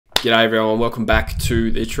G'day everyone, welcome back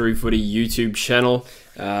to the True Footy YouTube channel.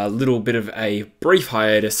 A little bit of a brief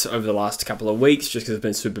hiatus over the last couple of weeks just because I've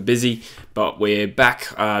been super busy, but we're back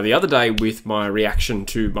the other day with my reaction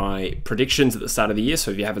to my predictions at the start of the year,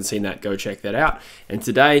 so if you haven't seen that, go check that out. And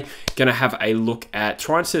today, going to have a look at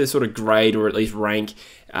trying to sort of grade or at least rank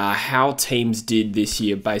how teams did this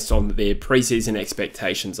year based on their preseason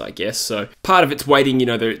expectations, I guess. So part of it's weighting, you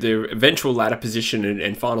know, their eventual ladder position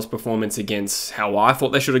and finals performance against how I thought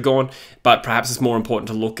they should have gone, but perhaps it's more important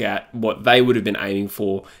to look at what they would have been aiming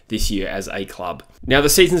for this year as a club. Now, the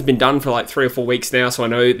season's been done for like 3 or 4 weeks now, so I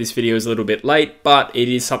know this video is a little bit late, but it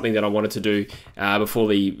is something that I wanted to do before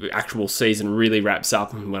the actual season really wraps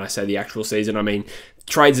up. And when I say the actual season, I mean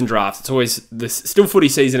trades and drafts. It's always this still footy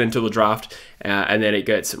season until the draft, and then it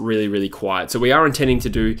gets really, really quiet. So we are intending to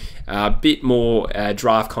do a bit more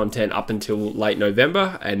draft content up until late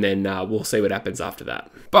November, and then we'll see what happens after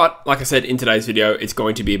that. But like I said, in today's video, it's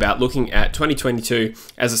going to be about looking at 2022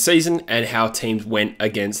 as a season and how teams went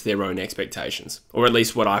against their own expectations, or at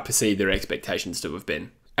least what I perceive their expectations to have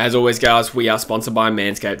been. As always, guys, we are sponsored by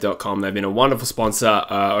MANSCAPED.com. They've been a wonderful sponsor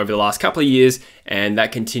over the last couple of years, and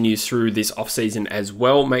that continues through this off-season as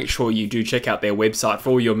well. Make sure you do check out their website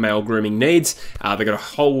for all your male grooming needs. They've got a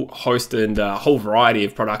whole host and a whole variety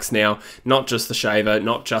of products now, not just the shaver,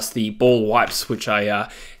 not just the ball wipes, which I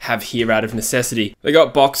have here out of necessity. They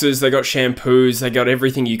got boxes, they got shampoos, they got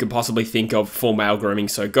everything you could possibly think of for male grooming.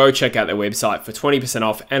 So go check out their website for 20%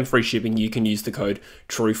 off and free shipping. You can use the code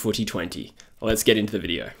TrueFooty20. Let's get into the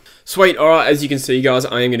video. Sweet, alright, as you can see, guys,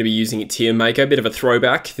 I am going to be using a tier maker, a bit of a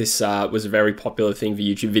throwback. This was a very popular thing for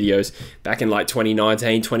YouTube videos back in like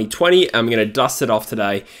 2019, 2020. I'm going to dust it off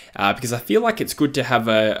today because I feel like it's good to have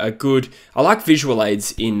a good... I like visual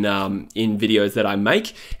aids in videos that I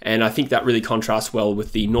make, and I think that really contrasts well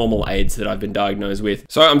with the normal aids that I've been diagnosed with.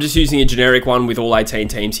 So I'm just using a generic one with all 18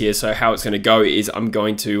 teams here, so how it's going to go is I'm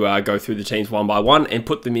going to go through the teams one by one and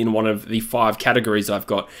put them in one of the 5 categories I've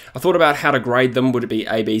got. I thought about how to grade them. Would it be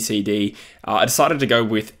A, B, C, D? I decided to go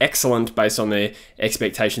with excellent based on their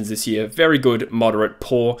expectations this year, very good, moderate,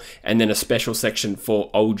 poor, and then a special section for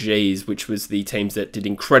OGs, which was the teams that did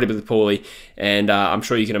incredibly poorly, and I'm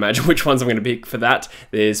sure you can imagine which ones I'm going to pick for that.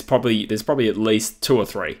 There's probably at least 2 or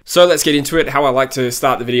 3. So let's get into it. How I like to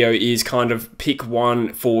start the video is kind of pick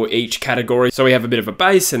one for each category. So we have a bit of a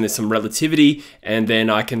base and there's some relativity, and then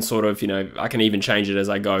I can sort of, you know, I can even change it as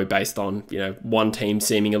I go based on, you know, one team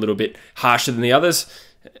seeming a little bit harsher than the others.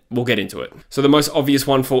 We'll get into it. So the most obvious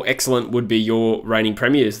one for excellent would be your reigning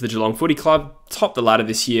premiers, the Geelong Footy Club. Topped the ladder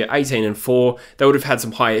this year, 18-4. They would have had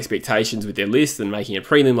some high expectations with their list and making a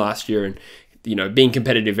prelim last year and, you know, being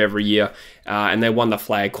competitive every year. And they won the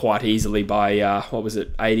flag quite easily by, what was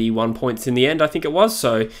it, 81 points in the end, I think it was.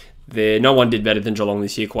 So no one did better than Geelong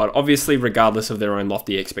this year, quite obviously, regardless of their own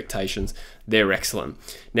lofty expectations. They're excellent.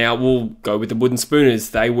 Now, we'll go with the Wooden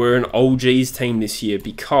Spooners. They were an OGs team this year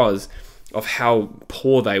because of how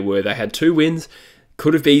poor they were. They had 2 wins.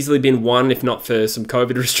 Could have easily been 1 if not for some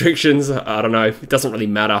COVID restrictions. I don't know. It doesn't really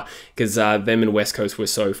matter because them and West Coast were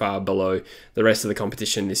so far below the rest of the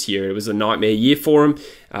competition this year. It was a nightmare year for them.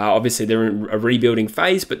 Obviously, they're in a rebuilding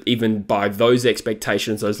phase, but even by those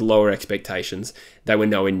expectations, those lower expectations, they were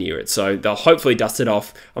nowhere near it. So they'll hopefully dust it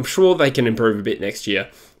off. I'm sure they can improve a bit next year,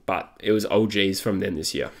 but it was OGs from them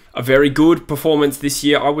this year. A very good performance this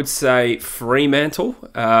year, I would say Fremantle.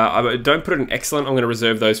 I don't put it in excellent. I'm going to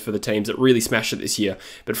reserve those for the teams that really smashed it this year.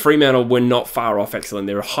 But Fremantle were not far off excellent.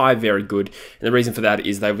 They were high, very good. And the reason for that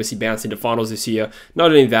is they obviously bounced into finals this year. Not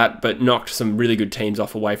only that, but knocked some really good teams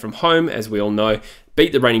off away from home, as we all know.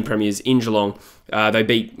 Beat the reigning premiers in Geelong. They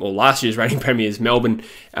beat, well, last year's reigning premiers, Melbourne,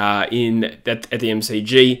 at the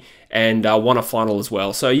MCG. And won a final as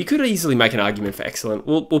well. So you could easily make an argument for excellent.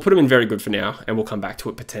 We'll put them in very good for now, and we'll come back to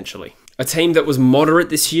it potentially. A team that was moderate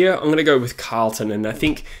this year, I'm going to go with Carlton, and I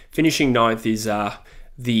think finishing 9th is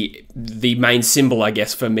the main symbol, I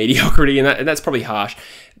guess, for mediocrity, and that's probably harsh.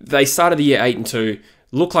 They started the year 8-2.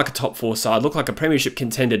 Looked like a top 4 side, looked like a premiership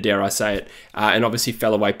contender, dare I say it, and obviously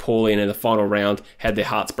fell away poorly, and in the final round had their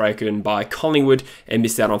hearts broken by Collingwood and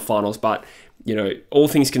missed out on finals. But you know, all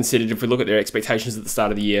things considered, if we look at their expectations at the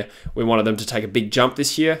start of the year, we wanted them to take a big jump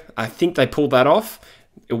this year. I think they pulled that off.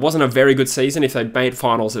 It wasn't a very good season. If they'd made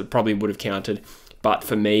finals, it probably would have counted. But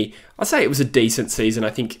for me, I'd say it was a decent season. I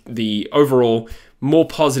think the overall more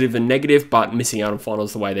positive than negative, but missing out on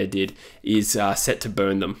finals the way they did is set to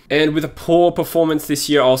burn them. And with a poor performance this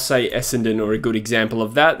year, I'll say Essendon are a good example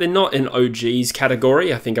of that. They're not an OGs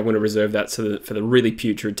category. I think I'm going to reserve that for the really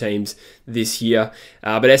putrid teams this year.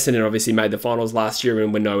 But Essendon obviously made the finals last year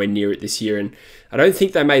and were nowhere near it this year. And I don't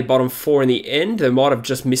think they made bottom 4 in the end. They might have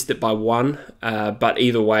just missed it by 1. But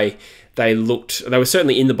either way, they were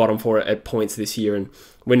certainly in the bottom 4 at points this year, and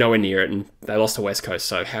we're nowhere near it, and they lost to West Coast,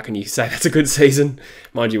 so how can you say that's a good season?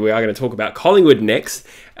 Mind you, we are going to talk about Collingwood next,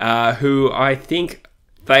 who I think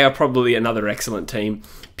they are probably another excellent team,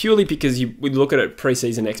 purely because we look at it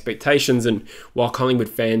pre-season expectations, and while Collingwood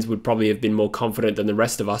fans would probably have been more confident than the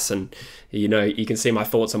rest of us, and you know, you can see my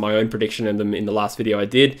thoughts on my own prediction and them in the last video I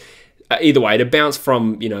did. Either way, to bounce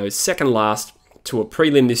from, you know, second last to a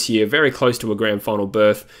prelim this year, very close to a grand final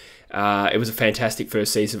berth. It was a fantastic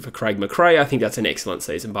first season for Craig McRae. I think that's an excellent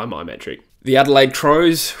season by my metric. The Adelaide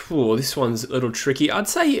Crows, this one's a little tricky. I'd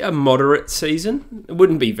say a moderate season. It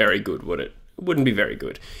wouldn't be very good, would it? It wouldn't be very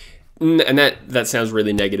good. And that sounds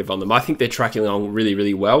really negative on them. I think they're tracking along really,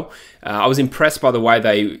 really well. I was impressed by the way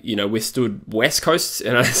they, you know, withstood West Coast,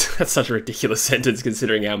 and that's such a ridiculous sentence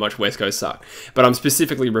considering how much West Coast suck. But I'm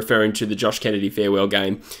specifically referring to the Josh Kennedy farewell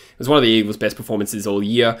game. It was one of the Eagles' best performances all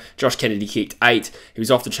year. Josh Kennedy kicked 8. He was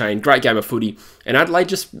off the chain. Great game of footy, and Adelaide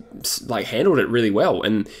just like handled it really well.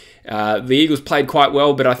 And the Eagles played quite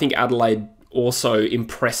well, but I think Adelaide also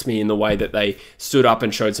impressed me in the way that they stood up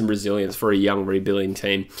and showed some resilience for a young rebuilding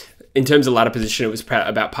team. In terms of ladder position, it was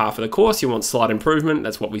about par for the course. You want slight improvement.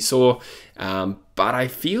 That's what we saw. But I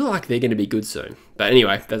feel like they're going to be good soon. But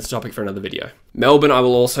anyway, that's a topic for another video. Melbourne, I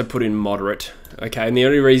will also put in moderate. Okay, and the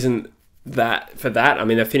only reason for that, I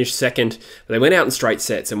mean, they finished second. They went out in straight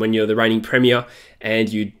sets. And when you're the reigning premier and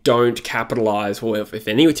you don't capitalise, well, if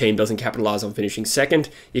any team doesn't capitalise on finishing second,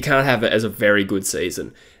 you can't have it as a very good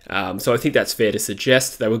season. So I think that's fair to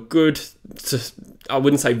suggest. They were good, I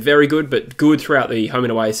wouldn't say very good, but good throughout the home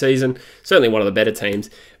and away season. Certainly one of the better teams.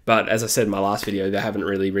 But as I said in my last video, they haven't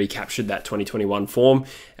really recaptured that 2021 form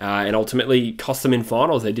and ultimately cost them in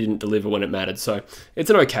finals. They didn't deliver when it mattered. So it's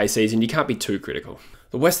an okay season. You can't be too critical.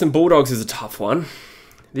 The Western Bulldogs is a tough one.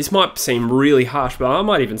 This might seem really harsh, but I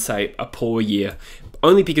might even say a poor year,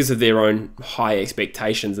 only because of their own high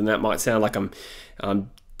expectations. And that might sound like I'm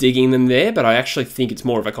digging them there, but I actually think it's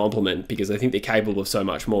more of a compliment because I think they're capable of so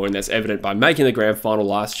much more, and that's evident by making the grand final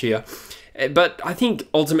last year. But I think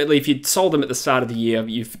ultimately, if you'd sold them at the start of the year,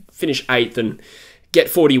 you finish 8th and get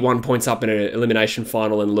 41 points up in an elimination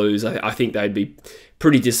final and lose, I think they'd be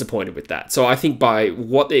pretty disappointed with that. So I think by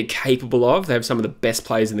what they're capable of, they have some of the best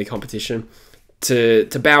players in the competition. To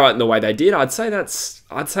bow out in the way they did, I'd say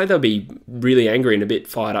they'll be really angry and a bit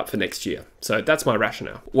fired up for next year. So that's my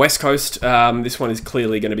rationale. West Coast, this one is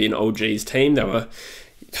clearly going to be an OGs team.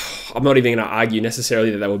 I'm not even going to argue necessarily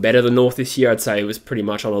that they were better than North this year. I'd say it was pretty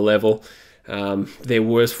much on a level. Their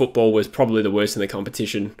worst football was probably the worst in the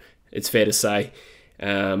competition. It's fair to say.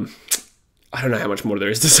 I don't know how much more there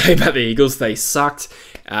is to say about the Eagles. They sucked.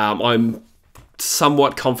 I'm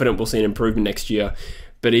somewhat confident we'll see an improvement next year.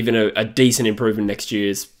 But even a decent improvement next year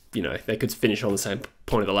is, you know, they could finish on the same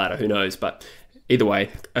point of the ladder. Who knows? But either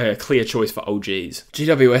way, a clear choice for OGs.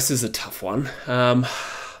 GWS is a tough one.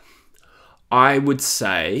 I would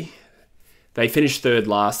say they finished 3rd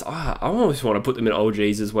last. I almost want to put them in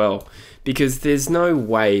OGs as well, because there's no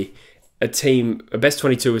way a best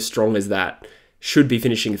 22 as strong as that should be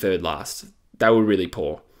finishing 3rd last. They were really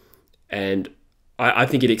poor. And I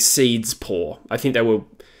think it exceeds poor. I think they were...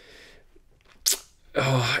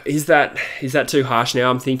 is that too harsh now?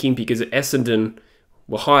 I'm thinking because Essendon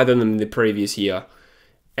were higher than them the previous year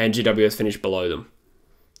and GWS finished below them.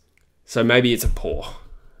 So maybe it's a poor.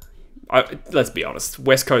 Let's be honest.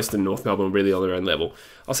 West Coast and North Melbourne are really on their own level.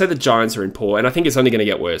 I'll say the Giants are in poor, and I think it's only going to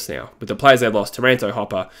get worse now. With the players they've lost, Taranto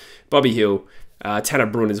Hopper, Bobby Hill, Tanner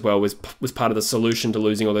Bruhn as well was part of the solution to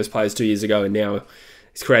losing all those players 2 years ago, and now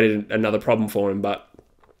it's created another problem for him. But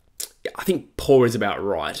I think poor is about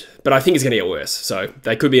right, but I think it's going to get worse. So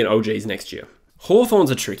they could be an OGs next year.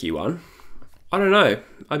 Hawthorn's a tricky one. I don't know.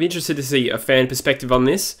 I'm interested to see a fan perspective on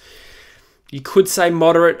this. You could say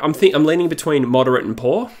moderate. I'm leaning between moderate and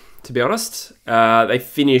poor, to be honest. They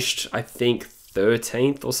finished, I think,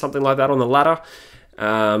 13th or something like that on the ladder.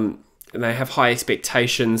 And they have high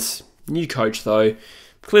expectations. New coach, though.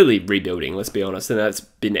 Clearly rebuilding, let's be honest, and that's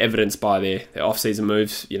been evidenced by their off-season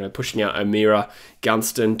moves, you know, pushing out O'Meara,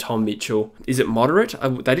 Gunston, Tom Mitchell. Is it moderate?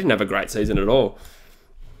 They didn't have a great season at all.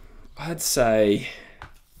 I'd say,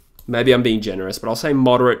 maybe I'm being generous, but I'll say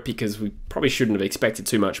moderate because we probably shouldn't have expected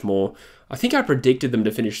too much more. I think I predicted them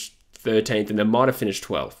to finish 13th, and they might have finished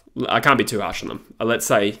 12th. I can't be too harsh on them. Let's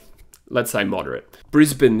say moderate.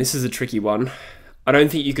 Brisbane, this is a tricky one. I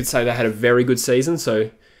don't think you could say they had a very good season.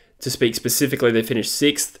 So to speak specifically, they finished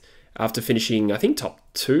 6th after finishing, I think, top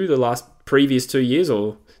 2 the previous 2 years,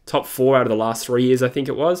 or top 4 out of the last 3 years, I think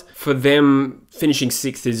it was. For them, finishing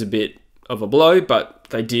 6th is a bit of a blow, but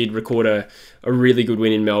they did record a really good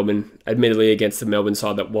win in Melbourne, admittedly against the Melbourne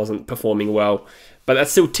side that wasn't performing well, but that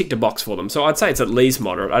still ticked a box for them. So I'd say it's at least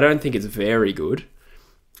moderate. I don't think it's very good.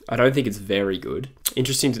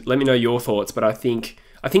 Interesting. Let me know your thoughts, but I think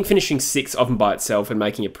finishing 6th often by itself and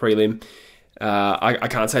making a prelim, I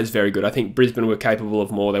can't say it's very good. I think Brisbane were capable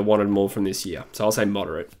of more. They wanted more from this year. So I'll say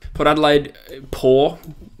moderate. Port Adelaide, poor.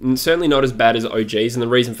 And certainly not as bad as OGs. And the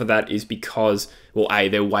reason for that is because, well, A,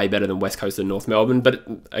 they're way better than West Coast and North Melbourne. But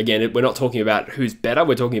again, we're not talking about who's better.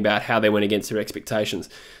 We're talking about how they went against their expectations.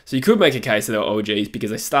 So you could make a case that they were OGs because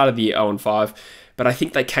they started the year 0-5. But I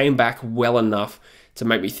think they came back well enough to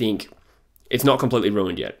make me think it's not completely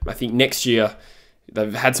ruined yet. I think next year,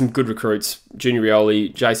 they've had some good recruits, Junior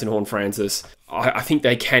Rioli, Jason Horne-Francis. I think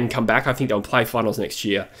they can come back. I think they'll play finals next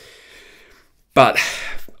year. But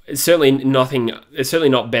it's certainly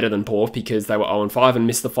not better than Port because they were 0-5 and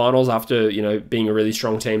missed the finals after, being a really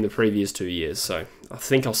strong team the previous 2 years. So I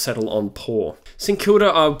think I'll settle on Port. St Kilda,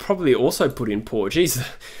 I'll probably also put in Port. Geez,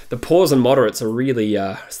 the Ports and moderates are really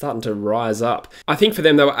starting to rise up. I think for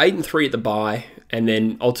them, they were 8-3 at the bye and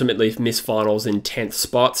then ultimately missed finals in 10th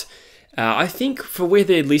spot. I think for where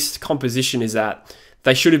their list composition is at,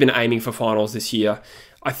 they should have been aiming for finals this year.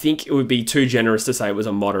 I think it would be too generous to say it was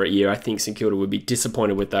a moderate year. I think St Kilda would be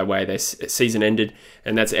disappointed with the way their season ended,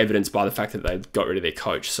 and that's evidenced by the fact that they got rid of their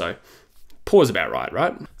coach. So, pause about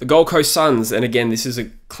right? The Gold Coast Suns, and again, this is a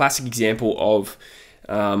classic example of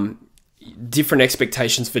different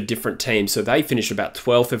expectations for different teams. So they finished about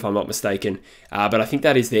 12th, if I'm not mistaken, but I think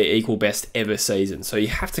that is their equal best ever season. So you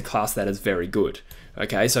have to class that as very good.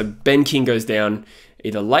 Okay, so Ben King goes down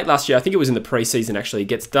either late last year, I think it was in the preseason actually,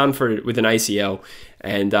 gets done with an ACL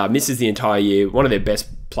and misses the entire year. One of their best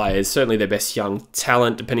players, certainly their best young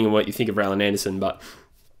talent, depending on what you think of Raylan Anderson. But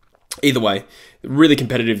either way, really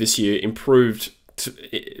competitive this year, improved to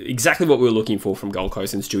exactly what we were looking for from Gold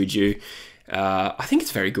Coast and Stewie Dew. I think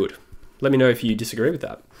it's very good. Let me know if you disagree with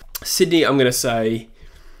that. Sydney, I'm going to say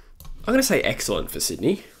excellent for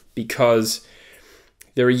Sydney because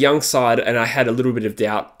they're a young side, and I had a little bit of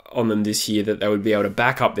doubt on them this year that they would be able to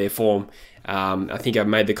back up their form. I think I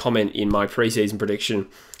made the comment in my preseason prediction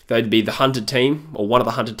they'd be the hunted team, or one of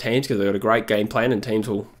the hunted teams, because they've got a great game plan and teams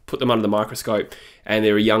will put them under the microscope, and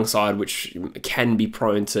they're a young side which can be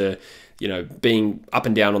prone to, being up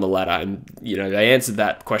and down on the ladder. And, they answered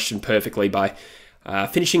that question perfectly by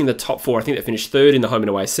finishing in the top 4. I think they finished 3rd in the home and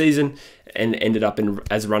away season and ended up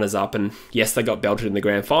as runners-up. And yes, they got belted in the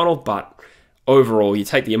grand final, but overall, you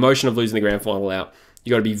take the emotion of losing the grand final out, you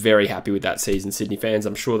got to be very happy with that season, Sydney fans.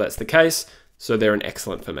 I'm sure that's the case, so they're an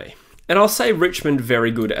excellent for me. And I'll say Richmond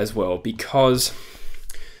very good as well because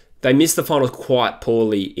they missed the finals quite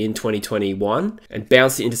poorly in 2021 and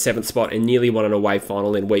bounced into 7th spot and nearly won an away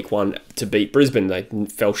final in week 1 to beat Brisbane. They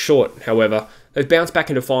fell short. However, they've bounced back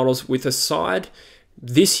into finals with a side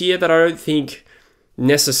this year that I don't think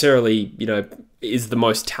necessarily, is the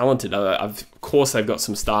most talented. Of course, they've got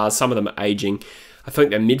some stars. Some of them are aging. I think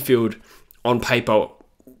their midfield on paper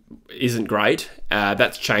isn't great.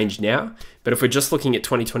 That's changed now. But if we're just looking at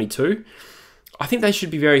 2022, I think they should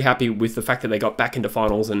be very happy with the fact that they got back into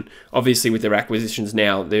finals. And obviously with their acquisitions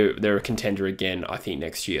now, they're a contender again, I think,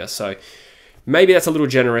 next year. So maybe that's a little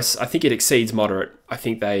generous. I think it exceeds moderate. I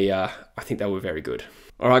think they were very good.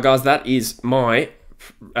 All right, guys, that is my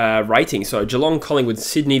rating. So Geelong, Collingwood,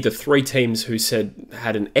 Sydney, the 3 teams who said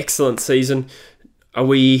had an excellent season.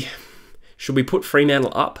 Should we put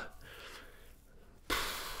Fremantle up?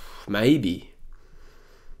 Maybe.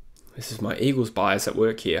 This is my Eagles bias at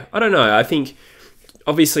work here. I don't know. I think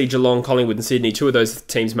obviously Geelong, Collingwood and Sydney, 2 of those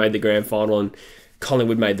teams made the grand final and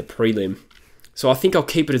Collingwood made the prelim. So I think I'll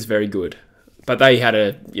keep it as very good. But they had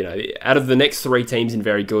out of the next 3 teams in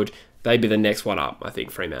very good, they'd be the next one up, I think,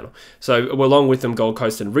 Fremantle. So along with them, Gold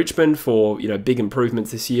Coast and Richmond for, big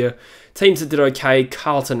improvements this year. Teams that did okay,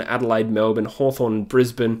 Carlton, Adelaide, Melbourne, Hawthorn,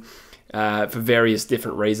 Brisbane, for various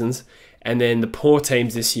different reasons. And then the poor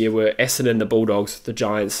teams this year were Essendon, the Bulldogs, the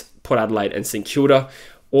Giants, Port Adelaide and St Kilda,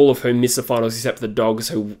 all of whom missed the finals except for the Dogs,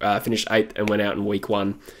 who finished 8th and went out in week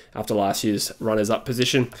 1 after last year's runners-up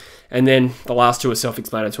position. And then the last 2 are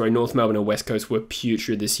self-explanatory. North Melbourne and West Coast were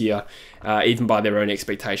putrid this year, even by their own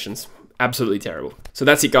expectations. Absolutely terrible. So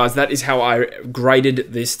that's it, guys. That is how I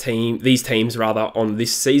graded these teams on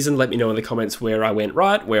this season. Let me know in the comments where I went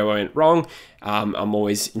right, where I went wrong. I'm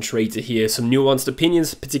always intrigued to hear some nuanced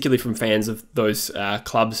opinions, particularly from fans of those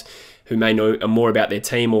clubs who may know more about their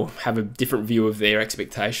team or have a different view of their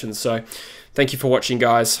expectations. So thank you for watching,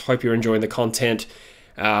 guys. Hope you're enjoying the content.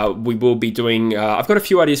 We will be doing, I've got a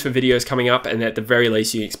few ideas for videos coming up, and at the very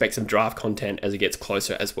least, you can expect some draft content as it gets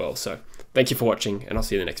closer as well. So thank you for watching, and I'll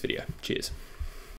see you in the next video. Cheers.